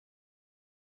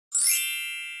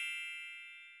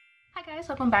Hi guys,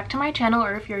 welcome back to my channel,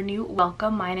 or if you're new,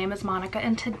 welcome. My name is Monica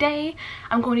and today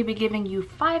I'm going to be giving you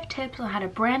 5 tips on how to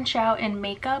branch out in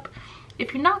makeup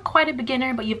if you're not quite a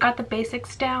beginner but you've got the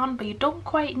basics down but you don't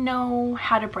quite know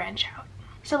how to branch out.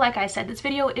 So like I said, this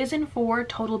video isn't for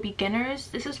total beginners.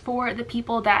 This is for the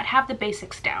people that have the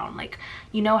basics down. Like,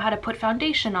 you know how to put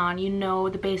foundation on, you know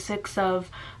the basics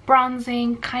of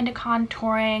bronzing, kind of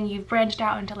contouring, you've branched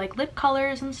out into like lip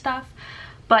colors and stuff,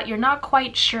 but you're not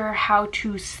quite sure how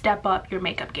to step up your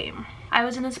makeup game. I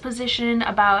was in this position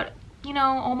about,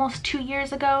 almost 2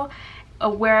 years ago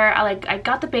where I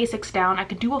got the basics down. I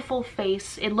could do a full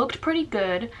face. It looked pretty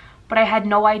good, but I had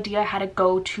no idea how to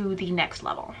go to the next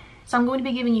level. So I'm going to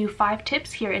be giving you 5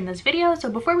 tips here in this video. So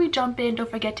before we jump in,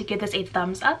 don't forget to give this a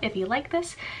thumbs up if you like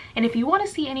this. And if you want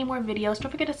to see any more videos,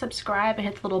 don't forget to subscribe and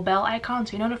hit the little bell icon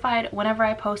so you're notified whenever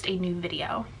I post a new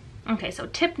video. Okay, so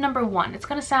tip number 1. It's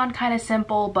gonna sound kind of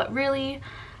simple, but really,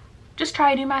 just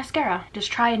try a new mascara.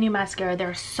 Just try a new mascara. There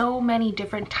are so many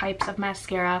different types of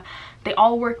mascara. They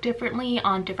all work differently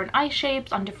on different eye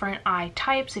shapes, on different eye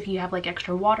types. If you have like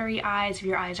extra watery eyes, if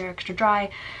your eyes are extra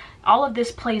dry, all of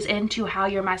this plays into how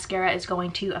your mascara is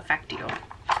going to affect you.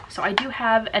 So I do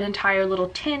have an entire little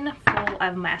tin full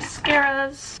of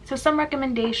mascaras. So some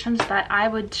recommendations that I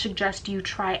would suggest you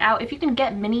try out. If you can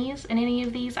get minis in any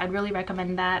of these, I'd really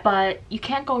recommend that. But you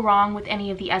can't go wrong with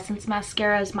any of the Essence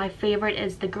mascaras. My favorite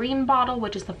is the green bottle,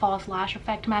 which is the False Lash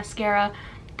Effect mascara.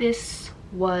 This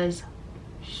was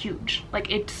huge.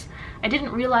 I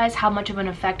didn't realize how much of an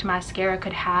effect mascara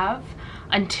could have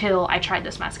until I tried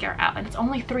this mascara out. And it's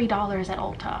only $3 at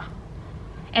Ulta.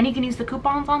 And you can use the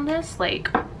coupons on this.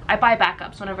 I buy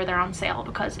backups whenever they're on sale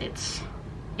because it's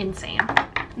insane.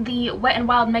 The Wet n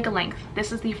Wild Mega Length.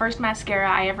 This is the first mascara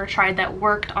I ever tried that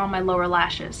worked on my lower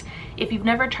lashes. If you've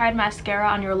never tried mascara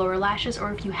on your lower lashes,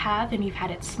 or if you have and you've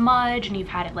had it smudge and you've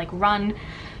had it run,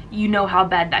 you know how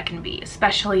bad that can be,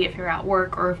 especially if you're at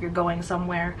work or if you're going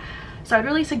somewhere. So I'd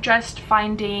really suggest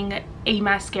finding a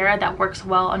mascara that works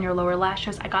well on your lower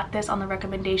lashes. I got this on the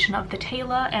recommendation of the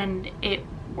Taylor and it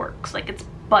works. It's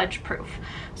budge proof.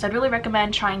 So I'd really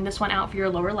recommend trying this one out for your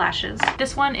lower lashes.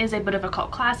 This one is a bit of a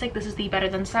cult classic. This is the Better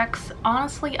Than Sex.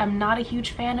 Honestly, I'm not a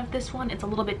huge fan of this one. It's a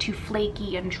little bit too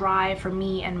flaky and dry for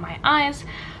me and my eyes,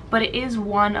 but it is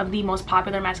one of the most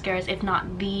popular mascaras, if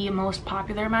not the most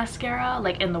popular mascara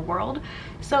in the world.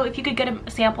 So if you could get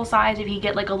a sample size, if you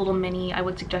get a little mini, I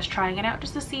would suggest trying it out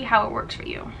just to see how it works for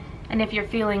you. And if you're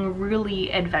feeling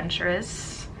really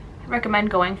adventurous, I recommend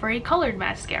going for a colored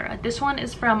mascara. This one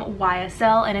is from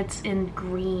YSL and it's in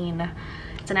green.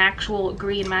 It's an actual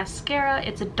green mascara.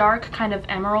 It's a dark kind of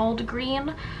emerald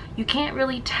green. You can't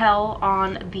really tell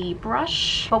on the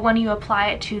brush, but when you apply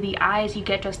it to the eyes, you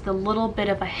get just a little bit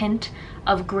of a hint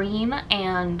of green,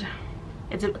 and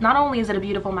not only is it a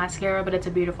beautiful mascara, but it's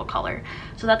a beautiful color.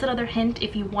 So that's another hint.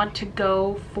 If you want to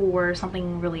go for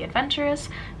something really adventurous,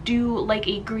 do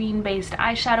a green based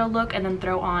eyeshadow look and then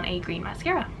throw on a green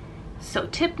mascara. So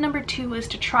tip number 2 is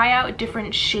to try out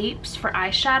different shapes for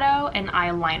eyeshadow and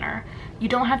eyeliner. You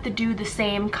don't have to do the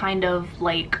same kind of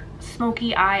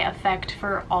smoky eye effect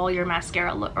for all your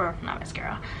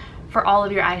for all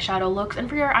of your eyeshadow looks. And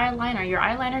for your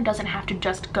eyeliner doesn't have to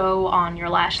just go on your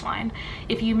lash line.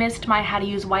 If you missed my how to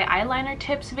use white eyeliner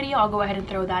tips video, I'll go ahead and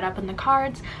throw that up in the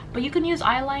cards. But you can use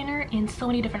eyeliner in so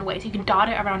many different ways. You can dot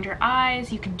it around your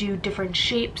eyes, you could do different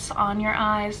shapes on your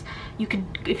eyes. You could,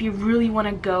 if you really want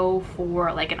to go for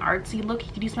an artsy look,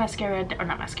 you could use mascara, or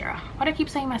not mascara, why do I keep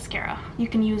saying mascara? You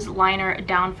can use liner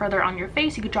down further on your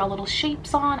face. You could draw little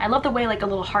shapes on. I love the way a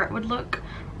little heart would look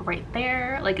right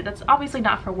there. That's obviously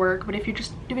not for work, but if you're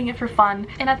just doing it for fun,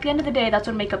 and at the end of the day, that's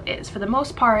what makeup is. For the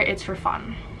most part, it's for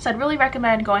fun. So I'd really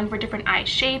recommend going for different eye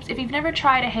shapes. If you've never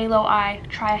tried a halo eye,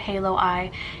 try a halo eye.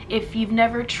 If you've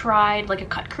never tried a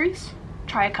cut crease,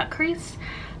 try a cut crease.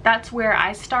 That's where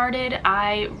I started.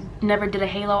 I never did a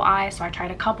halo eye, so I tried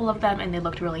a couple of them and they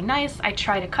looked really nice. I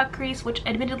tried a cut crease, which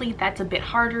admittedly that's a bit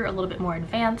harder, a little bit more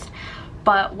advanced,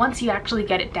 but once you actually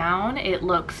get it down, it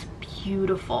looks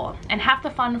beautiful. And half the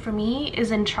fun for me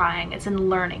is in trying. It's in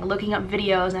learning, looking up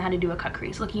videos on how to do a cut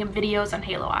crease, looking up videos on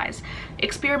halo eyes,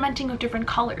 experimenting with different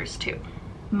colors too.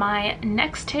 My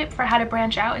next tip for how to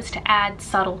branch out is to add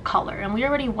subtle color, and we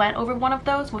already went over one of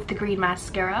those with the green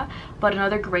mascara, but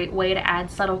another great way to add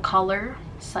subtle color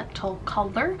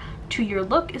to your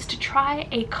look is to try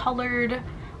a colored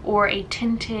or a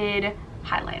tinted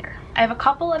highlighter. I have a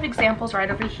couple of examples right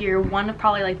over here. One of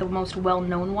probably the most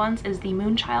well-known ones is the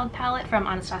Moonchild palette from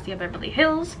Anastasia Beverly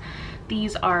Hills.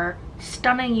 These are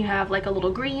stunning. You have a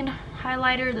little green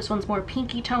highlighter. This one's more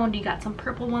pinky toned. You got some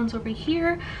purple ones over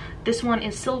here. This one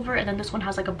is silver, and then this one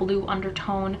has like a blue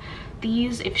undertone.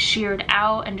 These, if sheared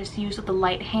out and just used with the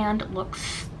light hand, look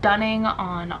stunning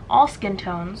on all skin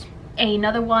tones.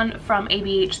 Another one from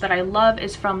ABH that I love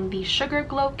is from the Sugar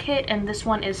Glow kit, and this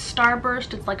one is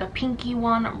Starburst. It's like a pinky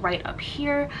one right up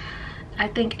here. I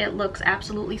think it looks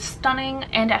absolutely stunning,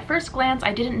 and at first glance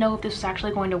I didn't know if this was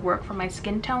actually going to work for my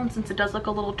skin tone since it does look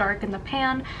a little dark in the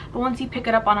pan, but once you pick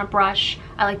it up on a brush,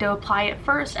 I like to apply it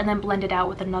first and then blend it out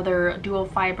with another dual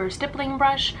fiber stippling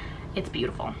brush. It's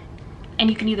beautiful. And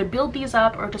you can either build these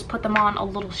up or just put them on a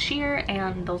little sheer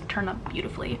and they'll turn up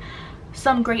beautifully.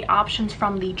 Some great options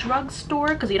from the drugstore,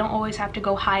 because you don't always have to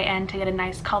go high end to get a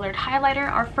nice colored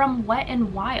highlighter, are from Wet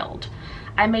n Wild.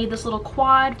 I made this little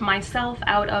quad myself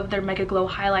out of their Mega Glow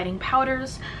highlighting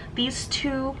powders. These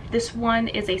two, this one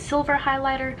is a silver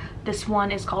highlighter. This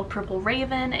one is called Purple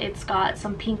Raven. It's got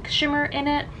some pink shimmer in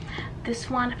it. This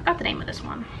one, I forgot the name of this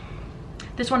one.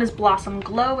 This one is Blossom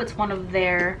Glow. It's one of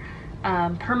their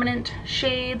permanent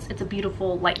shades. It's a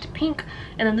beautiful light pink.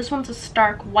 And then this one's a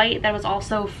stark white that was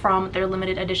also from their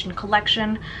limited edition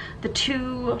collection. The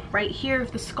two right here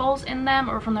with the skulls in them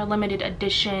are from their limited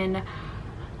edition,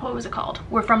 what was it called?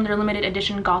 Were from their limited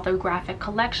edition Gothographic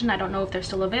collection. I don't know if they're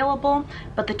still available,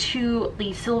 but the two,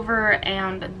 the silver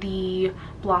and the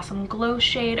Blossom Glow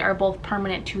shade, are both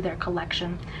permanent to their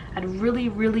collection. I'd really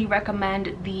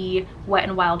recommend the Wet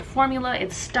n Wild formula.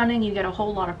 It's stunning. You get a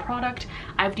whole lot of product.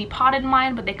 I've depotted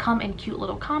mine, but they come in cute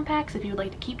little compacts if you'd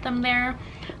like to keep them there.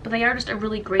 But they are just a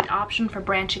really great option for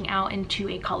branching out into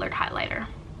a colored highlighter.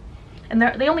 And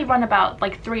they only run about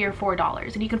like $3 or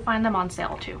 $4, and you can find them on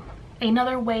sale too.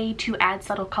 Another way to add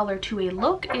subtle color to a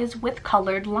look is with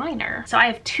colored liner. So I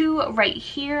have two right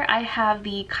here. I have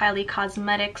the Kylie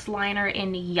Cosmetics liner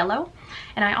in yellow,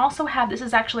 and I also have, this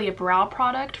is actually a brow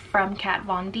product from Kat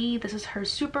Von D. This is her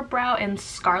Super Brow in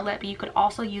Scarlet, but you could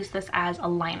also use this as a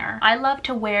liner. I love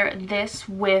to wear this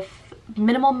with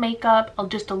minimal makeup,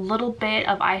 just a little bit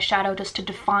of eyeshadow just to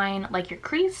define like your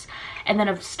crease, and then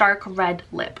a stark red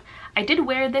lip. I did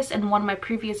wear this in one of my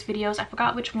previous videos. I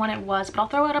forgot which one it was, but I'll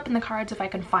throw it up in the cards if I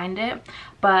can find it.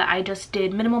 But I just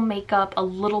did minimal makeup, a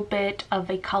little bit of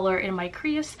a color in my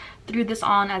crease, threw this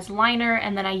on as liner,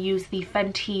 and then I used the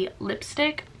Fenty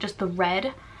lipstick, just the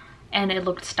red, and it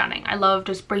looked stunning. I love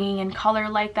just bringing in color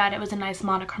like that. It was a nice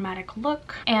monochromatic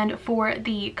look. And for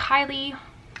the Kylie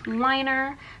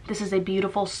liner, this is a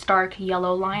beautiful stark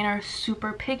yellow liner,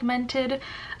 super pigmented.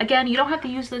 Again, you don't have to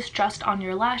use this just on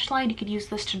your lash line. You could use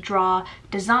this to draw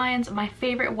designs. My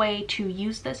favorite way to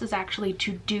use this is actually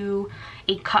to do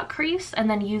a cut crease and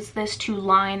then use this to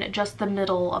line just the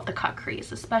middle of the cut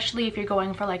crease, especially if you're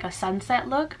going for like a sunset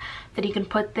look. Then you can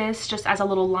put this just as a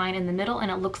little line in the middle and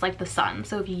it looks like the sun.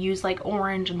 So if you use like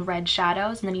orange and red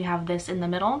shadows and then you have this in the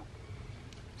middle,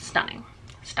 stunning.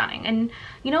 Stunning. And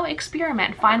you know,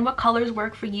 experiment, find what colors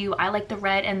work for you. I like the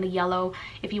red and the yellow.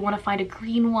 If you want to find a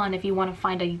green one, if you want to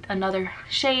find another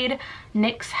shade,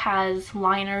 NYX has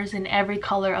liners in every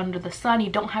color under the sun.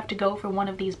 You don't have to go for one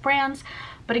of these brands,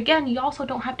 but again, you also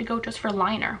don't have to go just for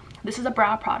liner. This is a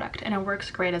brow product and it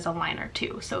works great as a liner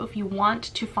too. So if you want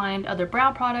to find other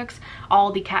brow products,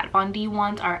 all the Kat Von D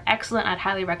ones are excellent. I'd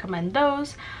highly recommend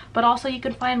those, but also you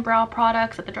can find brow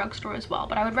products at the drugstore as well.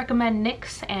 But I would recommend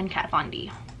NYX and Kat Von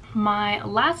D. My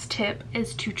last tip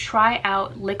is to try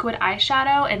out liquid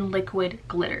eyeshadow and liquid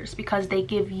glitters because they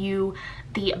give you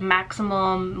the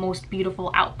maximum, most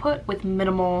beautiful output with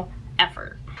minimal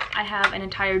effort. I have an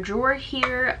entire drawer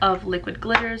here of liquid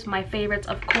glitters. My favorites,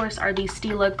 of course, are the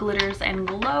Stila Glitters and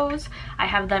Glows. I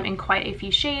have them in quite a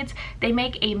few shades. They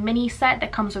make a mini set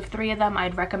that comes with 3 of them.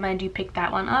 I'd recommend you pick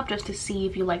that one up just to see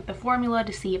if you like the formula,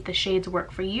 to see if the shades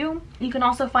work for you. You can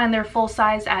also find their full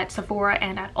size at Sephora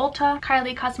and at Ulta.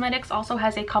 Kylie Cosmetics also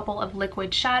has a couple of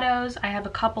liquid shadows. I have a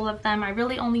couple of them. I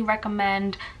really only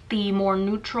recommend the more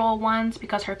neutral ones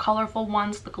because her colorful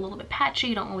ones look a little bit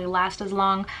patchy, don't really last as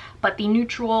long, but the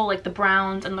neutral, like the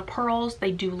browns and the pearls,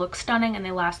 they do look stunning and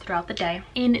they last throughout the day.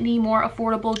 In the more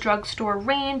affordable drugstore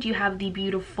range, you have the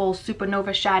beautiful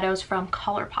Supernova shadows from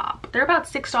ColourPop. They're about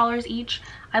 $6 each,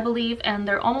 I believe, and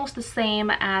they're almost the same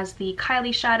as the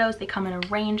Kylie shadows. They come in a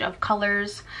range of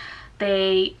colors.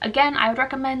 Again, I would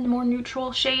recommend the more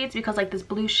neutral shades because like this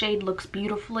blue shade looks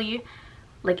beautifully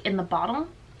like in the bottom,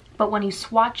 but when you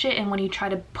swatch it and when you try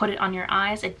to put it on your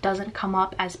eyes, it doesn't come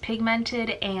up as pigmented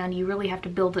and you really have to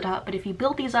build it up. But if you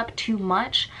build these up too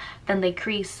much, then they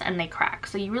crease and they crack.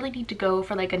 So you really need to go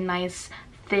for like a nice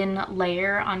thin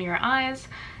layer on your eyes.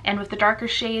 And with the darker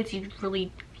shades, you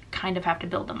really kind of have to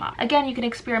build them up. Again, you can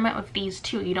experiment with these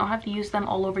too. You don't have to use them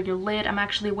all over your lid. I'm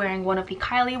actually wearing one of the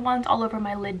Kylie ones all over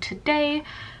my lid today.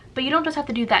 But you don't just have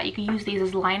to do that. You can use these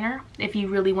as liner if you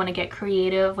really want to get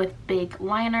creative with big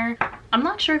liner. I'm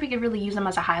not sure if you could really use them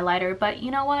as a highlighter, but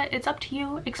you know what? It's up to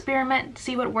you. Experiment,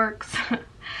 see what works.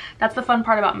 That's the fun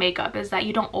part about makeup, is that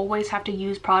you don't always have to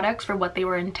use products for what they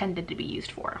were intended to be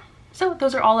used for. So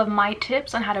those are all of my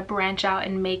tips on how to branch out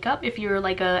in makeup if you're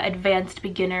like a advanced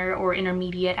beginner or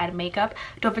intermediate at makeup.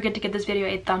 Don't forget to give this video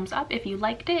a thumbs up if you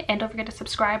liked it, and don't forget to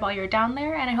subscribe while you're down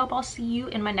there, and I hope I'll see you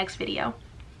in my next video.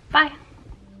 Bye!